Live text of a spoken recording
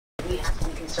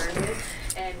concerned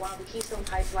with. And while the Keystone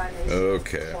Pipeline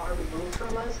is far removed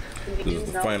from us, we this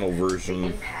is the final version. The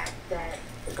impact that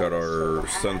got our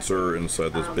sensor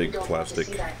inside this big plastic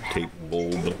tape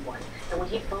bulb.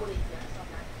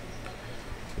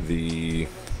 The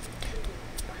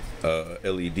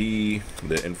LED,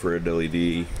 the infrared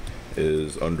LED,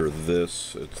 is under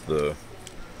this. It's the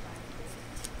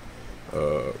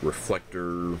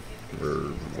reflector,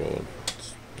 or well,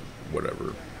 it's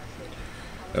whatever.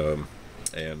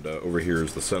 And over here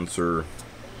is the sensor.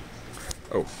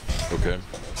 Oh, okay.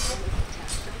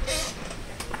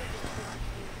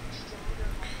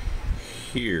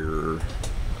 Here,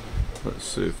 let's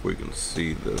see if we can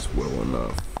see this well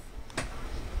enough.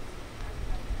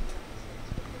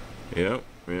 Yep,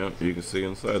 you can see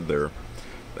inside there.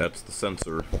 That's the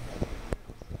sensor.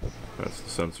 That's the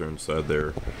sensor inside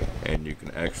there, and you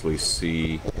can actually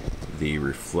see the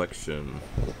reflection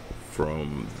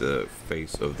from the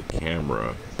face of the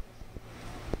camera,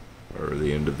 or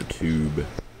the end of the tube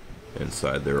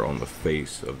inside there on the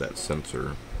face of that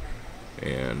sensor,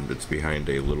 and it's behind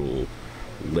a little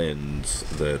lens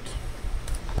that,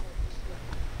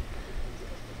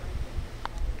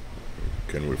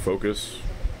 can we focus?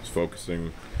 Is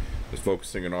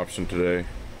focusing an option today?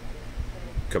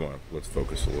 Come on, let's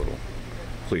focus a little.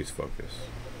 Please focus.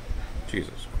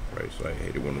 Jesus Christ, I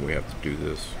hate it when we have to do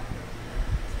this.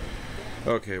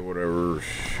 Okay, whatever.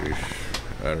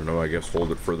 Sheesh. I don't know, I guess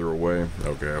hold it further away.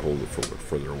 Okay, I hold it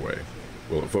further away.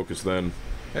 Will it focus then?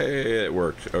 Hey, it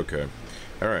worked. Okay.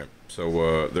 Alright,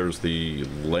 so there's the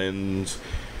lens.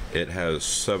 It has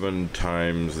 7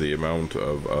 times the amount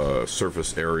of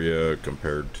surface area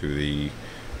compared to the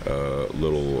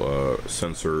little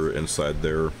sensor inside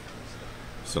there.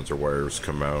 Sensor wires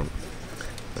come out,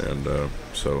 and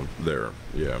so there,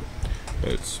 yeah,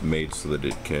 it's made so that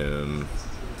it can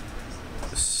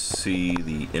see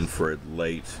the infrared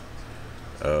light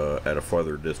at a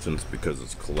farther distance because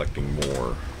it's collecting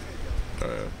more,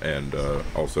 and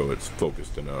also it's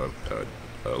focused in a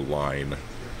line.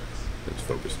 It's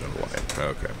focused in a line.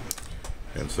 Okay,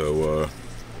 and so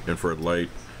infrared light.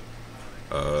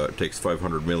 It takes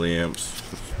 500 milliamps.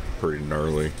 It's pretty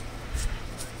gnarly.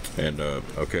 And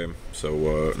okay,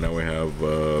 so now we have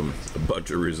a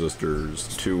bunch of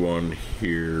resistors. 2 on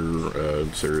here,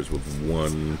 series with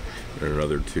 1, and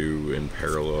another 2 in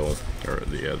parallel. Or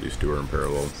yeah, these 2 are in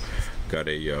parallel. Got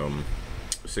a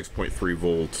 6.3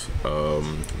 volt,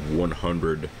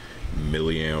 100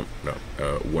 milliamp, no,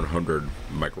 100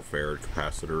 microfarad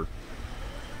capacitor,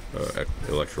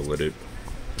 electrolytic.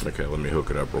 Okay, let me hook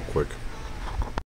it up real quick.